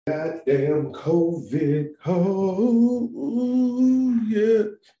Goddamn COVID. Oh, yeah.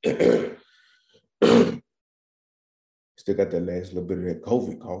 Still got that last little bit of that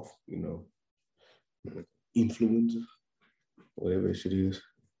COVID cough, influenza, whatever that shit is.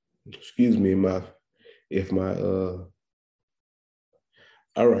 Excuse me, if my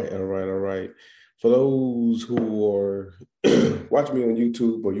all right. For those who are watching me on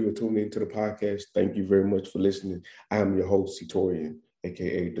YouTube or you are tuning into the podcast, thank you very much for listening. I am your host, Citorian,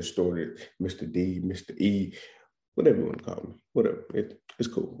 aka Distorted, Mr. D, Mr. E, whatever you want to call me. Whatever. It's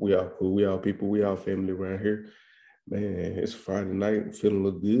cool. We all cool. We all people. We all family around here. Man, it's Friday night. Feeling a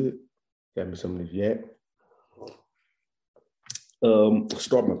little good. Got me some of this yak.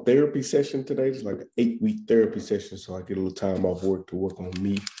 Start my therapy session today. It's like an 8-week therapy session, so I get a little time off work to work on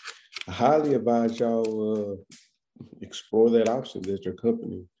me. I highly advise y'all explore that option at your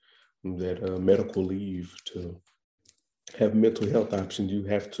company, that medical leave to have mental health options. You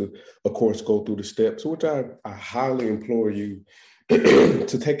have to, of course, go through the steps, which I highly implore you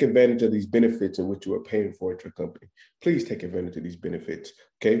to take advantage of these benefits in which you are paying for at your company. Please take advantage of these benefits,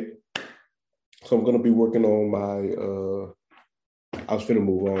 okay? So I'm going to be working on my, I was finna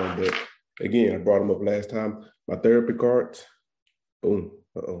move on, but again, I brought them up last time. My therapy cards, boom,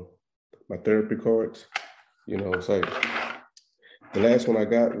 my therapy cards, it's like the last one I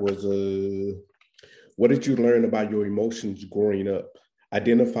got was, what did you learn about your emotions growing up?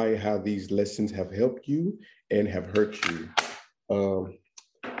 Identify how these lessons have helped you and have hurt you.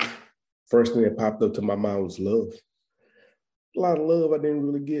 First thing that popped up to my mind was love. A lot of love I didn't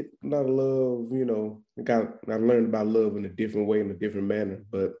really get. A lot of love, I learned about love in a different way, in a different manner,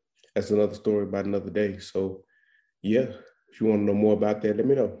 but that's another story about another day. So yeah, if you want to know more about that, let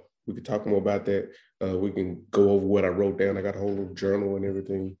me know. We can talk more about that. We can go over what I wrote down. I got a whole little journal and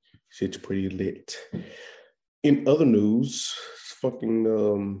everything. Shit's pretty lit. In other news,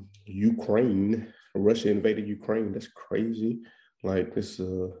 fucking Ukraine, Russia invaded Ukraine. That's crazy. Like this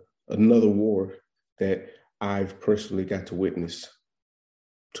another war that I've personally got to witness.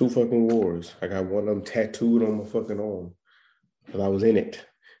 2 fucking wars. I got one of them tattooed on my fucking arm because I was in it.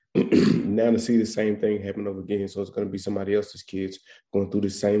 Now to see the same thing happen over again. So it's going to be somebody else's kids going through the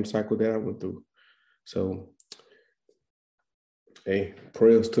same cycle that I went through. So, hey,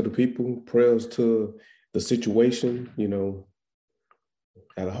 prayers to the people, prayers to the situation.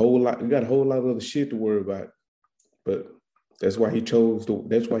 Got a whole lot. We got a whole lot of other shit to worry about, but that's why he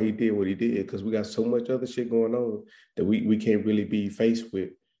that's why he did what he did, because we got so much other shit going on that we can't really be faced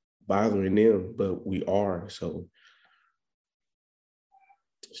with bothering them, but we are. So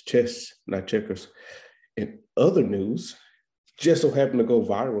it's chess, not checkers. In other news, just so happened to go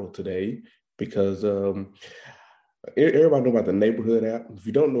viral today because everybody know about the Neighborhood app. If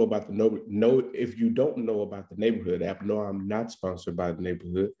you don't know about if you don't know about the Neighborhood app, no, I'm not sponsored by the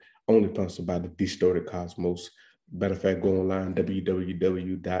Neighborhood. Only sponsored by the Distorted Cosmos. Matter of fact, go online,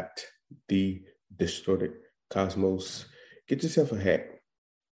 www.thedistortedcosmos. Get yourself a hat.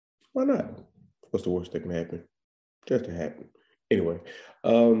 Why not? What's the worst that can happen? Just to happen. Anyway,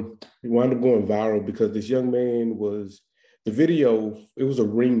 it wound up going viral because this young man the video, it was a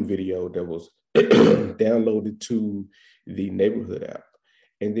Ring video that was downloaded to the Neighborhood app.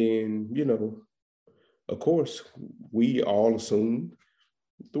 And then, of course, we all assume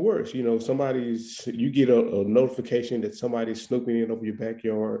the worst. You get a notification that somebody's snooping in over your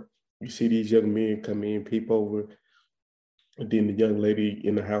backyard. You see these young men come in, peep over, and then the young lady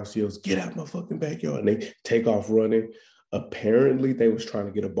in the house yells, "Get out my fucking backyard!" And they take off running. Apparently, they was trying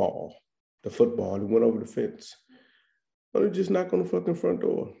to get a ball, the football, and went over the fence. But it just knocked on the fucking front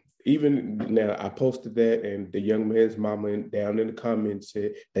door. Even now, I posted that, and the young man's mama down in the comments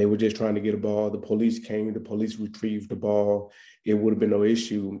said they were just trying to get a ball. The police came, the police retrieved the ball. It would have been no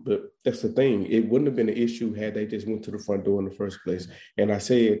issue. But that's the thing. It wouldn't have been an issue had they just went to the front door in the first place. And I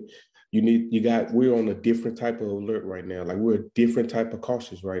said, we're on a different type of alert right now. Like, we're a different type of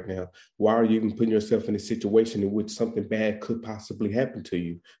cautious right now. Why are you even putting yourself in a situation in which something bad could possibly happen to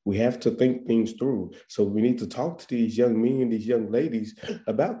you? We have to think things through. So we need to talk to these young men, these young ladies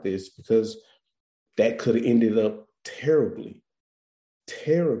about this, because that could have ended up terribly.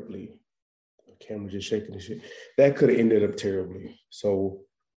 The camera just shaking and shit. That could have ended up terribly. So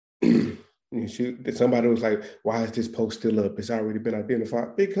somebody was like, "Why is this post still up? It's already been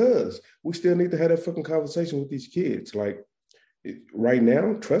identified." Because we still need to have that fucking conversation with these kids. Like, right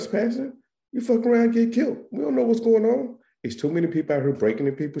now, trespassing, you fuck around, get killed. We don't know what's going on. It's too many people out here breaking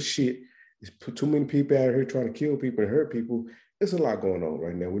in people's shit. It's too many people out here trying to kill people and hurt people. There's a lot going on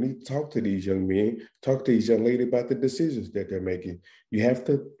right now. We need to talk to these young men, talk to these young ladies about the decisions that they're making. You have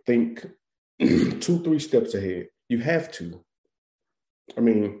to think 2-3 steps ahead. You have to. I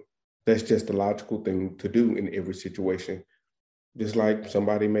mean, that's just the logical thing to do in every situation. Just like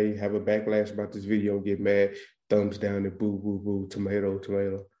somebody may have a backlash about this video and get mad, thumbs down and boo, boo, boo, tomato,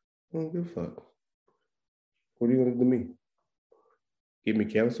 tomato. I don't give a fuck. What are you going to do to me? Get me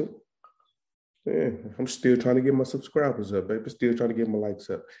canceled? Yeah, I'm still trying to get my subscribers up, baby. Still trying to get my likes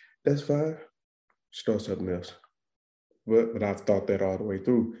up. That's fine. Start something else. But I've thought that all the way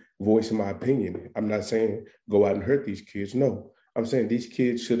through, voicing my opinion. I'm not saying go out and hurt these kids. No, I'm saying these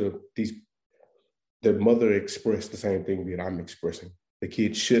kids should have, their mother expressed the same thing that I'm expressing. The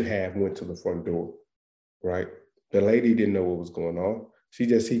kid should have went to the front door, right? The lady didn't know what was going on. She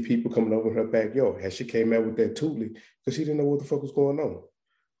just see people coming over her backyard. As she came out with that Thule, because she didn't know what the fuck was going on.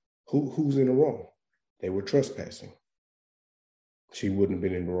 Who's in the wrong? They were trespassing. She wouldn't have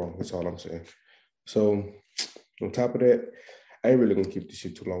been in the wrong. That's all I'm saying. So on top of that, I ain't really gonna keep this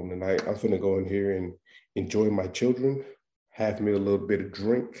shit too long tonight. I'm finna go in here and enjoy my children, have me a little bit of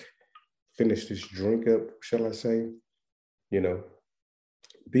drink, finish this drink up, shall I say? You know,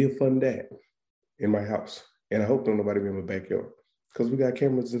 be a fun dad in my house. And I hope don't nobody be in my backyard. Because we got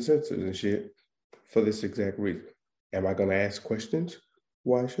cameras and sensors and shit for this exact reason. Am I gonna ask questions?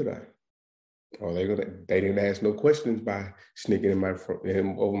 Why should I? Or they didn't ask no questions by sneaking in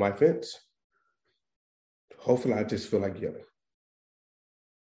over my fence. Hopefully I just feel like yelling.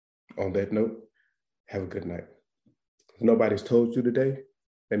 On that note, have a good night. If nobody's told you today,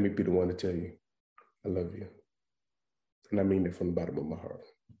 let me be the one to tell you, I love you. And I mean it from the bottom of my heart.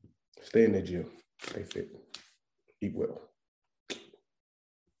 Stay in the gym, stay fit, eat well.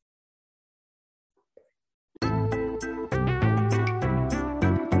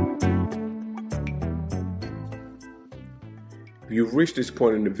 If you've reached this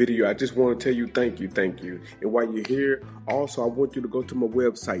point in the video, I just want to tell you thank you. And while you're here, also I want you to go to my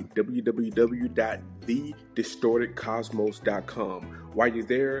website, www.thedistortedcosmos.com. While you're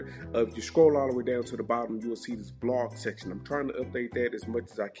there, if you scroll all the way down to the bottom, you will see this blog section. I'm trying to update that as much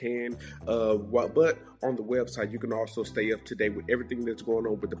as I can. But on the website, you can also stay up to date with everything that's going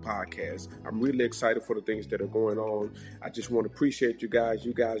on with the podcast. I'm really excited for the things that are going on. I just want to appreciate you guys.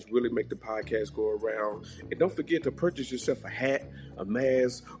 You guys really make the podcast go around. And don't forget to purchase yourself a hat, a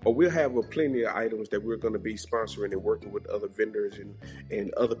mask, or we'll have plenty of items that we're going to be sponsoring and working with other vendors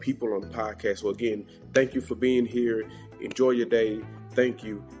and other people on the podcast. So again, thank you for being here. Enjoy your day. Thank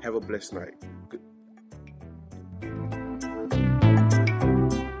you. Have a blessed night.